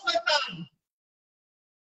दूर हो शैतान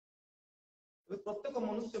प्रत्येक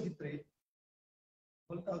मनुष्य भितरे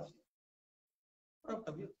भलता अछि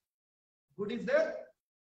खराबटा भी good is there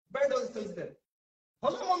bad also is there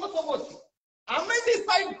भल मंद सब अछि आमे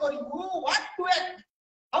decide करिवु what to act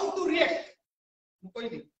how to react मु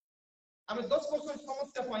कहिली आमे 10%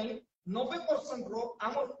 समस्या पाई 90% रो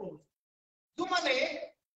आमर प्रॉब्लम जो माने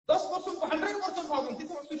 10% को 100% भावंती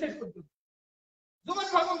तो सुसाइड कर दो जो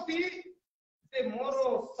माने भावंती से मोर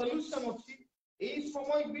सॉल्यूशन अछि एई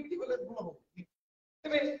समय बीती गले भल हो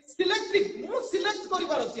तबे सिलेक्टिव मु सिलेक्ट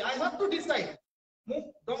करिवार अछि आई हैव टू डिसाइड मु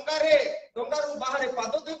डंगारू बाहर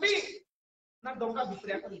पाद देबी ना डंगा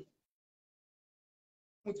भितरिया करी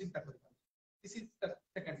मु चिंता करिवा this is the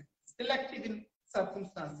second selective in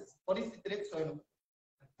circumstances परिस्थिति रे चयन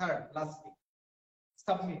third last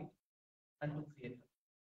submit unto creator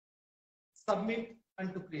submit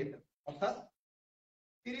unto creator अर्थात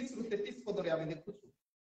 30 रु 33 पदरे आमे देखुछु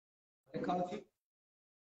लेखा अछि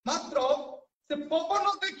मात्र से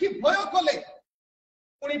पवन देखि भय कले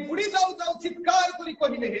पुनी बुडी जाऊ जाऊ चित्कार करी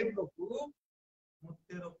कहिले हे प्रभु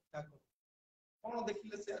मते रक्षा कर कोन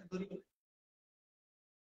देखिले से धरि गले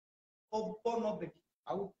पवन देखि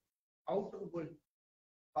आउट ऑफ वर्ल्ड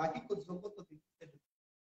बाकी को जगत देखि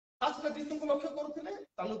खास कर जिसको को लक्ष्य करूथिले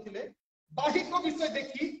चालुथिले बाही को विषय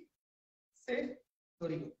देखि से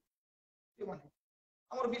धरि गले के माने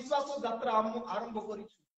हमर विश्वास यात्रा आरंभ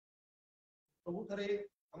करिछु प्रभु थारे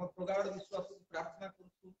हम प्रगाढ़ विश्वास को प्रार्थना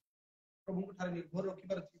करूछु प्रभु को थारे निर्भर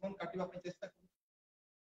रखिबार जीवन काटिबा पे चेष्टा करू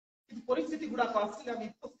कि परिस्थिति गुडा को आसिले हम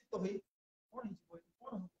उपस्थित होई कोन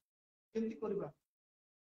केमति करबा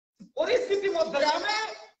परिस्थिति मध्ये आमे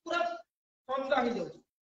पूरा संजा ही जाऊ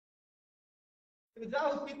तबे जाओ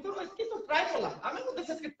पितुर इसकी तो ट्राई कला आमे को देश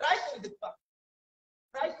के ट्राई कर देखबा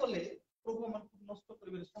ट्राई करले प्रभु मन को नष्ट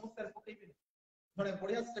करबे समस्या पकइबे बड़े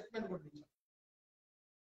बढ़िया स्टेटमेंट कर दी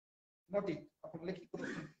नोटिस अपन लिखि करो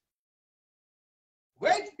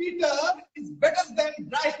wait Peter is better than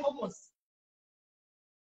dry Thomas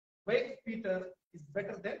wait Peter is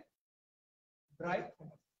better than dry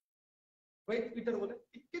Thomas wait Peter बोले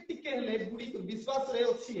टिके टिके हेले बुडी को विश्वास रे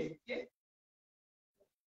अछि के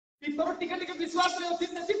पीतर टिके टिके विश्वास रे अछि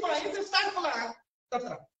सेति पढाई से स्टार्ट कला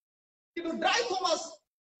तत्र किंतु ड्राई थॉमस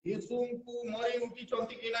यीशु को मरे उठी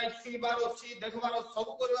चंती के नाइ छुईबार अछि देखबार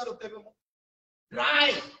सब करबार तेबे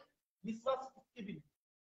ड्राई विश्वास के भी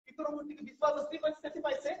पीतर को टिके विश्वास अछि पर सेति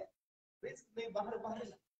पाइसे रिस्क नहीं बाहर बाहर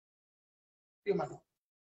के मान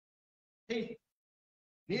ठीक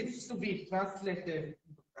needs to be translated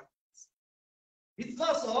into practice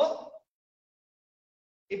विश्वास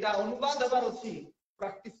एटा अनुवाद हबार अछि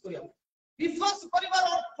प्रैक्टिस करिया विश्वास परिवार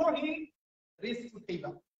अर्थ ही रिस्क उठेबा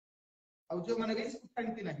आ जो माने रिस्क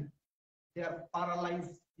उठांती नहीं they are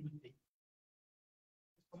paralysed in faith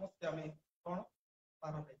समस्या में कोन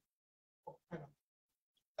पैरालाइज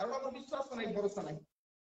कारण हम विश्वास नहीं भरोसा नहीं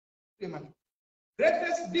के माने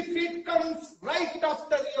greatest defeat comes right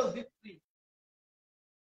after your victory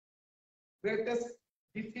greatest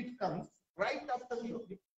defeat comes right after your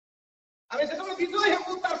victory आमे जेतले विजय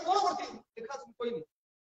हेबु तार परवर्ती देखा सुन कोइनी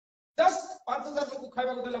 10,000 लोग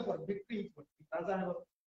खाइबा को देला पर विक्ट्री राजा हेबो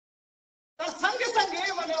तार संगे संगे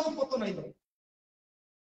माने हम पतो नहीं दो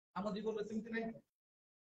हम जीवन में सिमति नहीं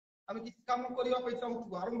आमे किछ काम करिया पैसा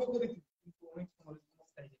आरंभ करिथि किंतु अनेक समय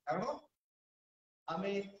समस्या है कारण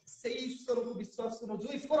आमे से ईश्वर को विश्वास करो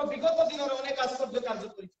जो ईश्वर विगत दिन रे अनेक आश्चर्य कार्य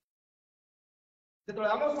करि जेतले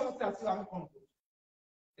हमर समस्या आसी हम कोन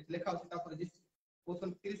करू लेखा अछि तापर जिस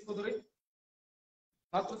क्वेश्चन 30 पदरे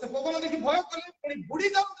मात्र से पवन देखि भय कले पुनी बुडी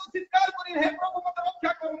जाऊ तो चित्कार करी हे प्रभु मत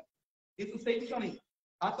रक्षा करू किंतु से क्षणी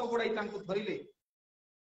हाथ बढाई तांको धरिले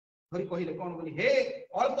धरि कहिले कोन बोली हे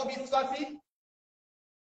अल्प विश्वासी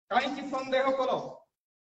काई कि संदेह करो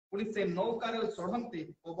पुनी से नौका रे चढ़ंते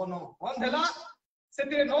पवन बंद हैला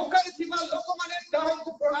सेते नौका रे थिबा लोक माने ताहं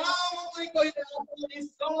को प्रणाम करी कहिले अपन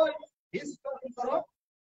ईश्वर हिस्टोरी करो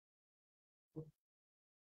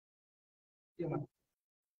के मान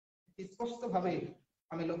स्पष्ट भावे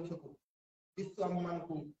आमे लक्ष्य करू विश्व आम मान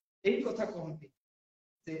को एही कथा कहंती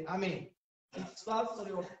से आमे विश्वास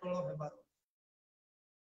रे अटल हेबार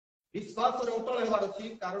विश्वास रे अटल हेबार अछि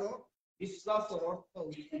कारण विश्वास अर्थ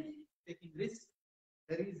taking risk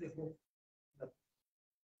there is a hope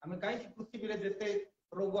आमे काई कि पृथ्वी रे जेते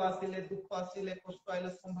रोग आसिले दुख आसिले कष्ट आइले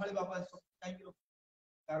संभाळी बापा शक्ति काई कि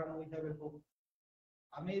कारण वी हैव ए होप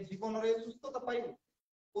आमे जीवन रे सुस्थता पाइबो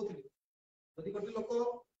कोथि जदि कोटी लोक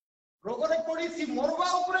रोग रे पड़ी सी मरवा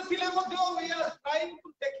ऊपर थिले मध्ये we are trying to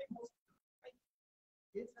take him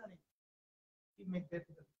ये जाने कि मेक दैट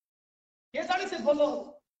ये जाने से बोलो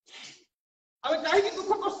आमे काई कि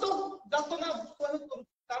दुख कष्ट जातो ना सहन करू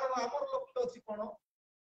कारण हमर लक्ष्य अछि कोन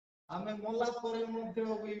आमे मोला परे मध्ये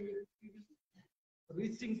वी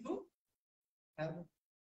रीचिंग टू हेवन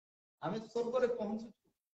आमे स्वर्ग रे पहुंचु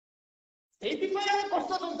एथि पय आमे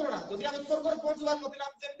कष्ट जंत्रणा जदि आमे स्वर्ग रे पहुंचबार नथिला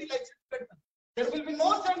आमे जेमति life expect there will be no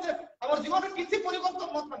change हमर जीवन रे किछि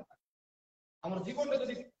परिवर्तन नथांता हमर जीवन रे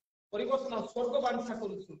जदि परिवर्तन स्वर्ग बांछा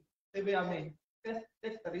करूछु तेबे आमे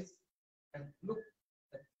take the risk and look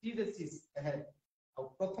the series ahead और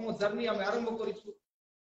प्रथम जर्नी आमे आरंभ करिछु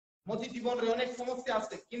मझी जीवन रे अनेक समस्या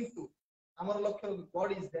आसे किंतु हमर लक्ष्य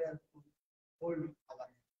God is there to hold our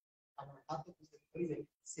हमर हाथ को से करिवे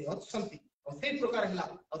से अछंती और से प्रकार हला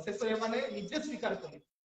और से सय माने निजे स्वीकार कले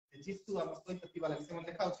जीसु हम सहित थिबाले से मन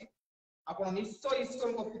देखा अछि आपण निश्चय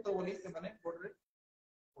ईश्वर को पुत्र बोली से माने बोर्ड रे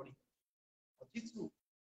पड़ी और जीसु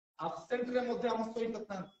एब्सेंट रे मध्ये हम सहित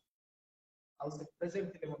था और से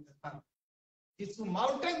प्रेजेंट रे मध्ये था जीसु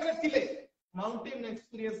माउंटेन रे थिले माउंटेन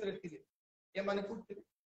एक्सपीरियंस रे थिले ये माने कुछ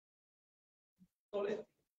तोले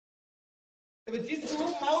तबे जीसु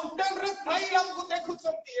माउंटेन रे थाई हमको देखु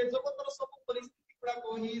छथि ए जगतर सब परिस्थिति गुडा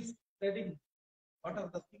को he is studying what are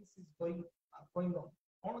the things is going on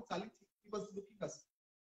कोन चाली छी ही वाज लुकिंग अस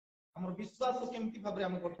हमर विश्वास केमति भाबरे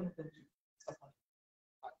हम गठन करछु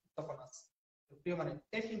सपनास प्रिय माने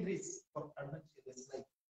taking risk for adventurous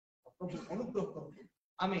life प्रभु अनुग्रह करू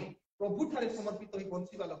आमे प्रभु थारे समर्पित होई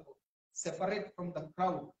बंसीबा लोक separate from the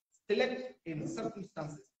crowd select in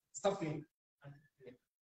circumstances suffering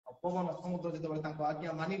पवन समुद्र जेतेबेले तांको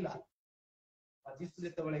आज्ञा मानिला आ जीसु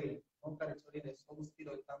जेतेबेले नौकारे चढ़ी रे सब स्थिर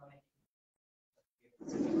होता माने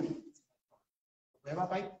बेबा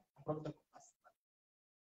भाई हम तक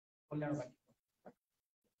कल्याण भाई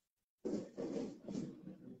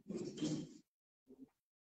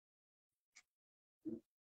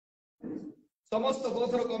समस्त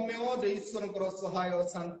बोधर गम्य जे ईश्वर सहाय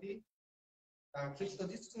शांति ख्रीष्ट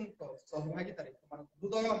जीसु सहभागिता रे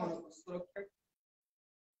हृदय मन सुरक्षा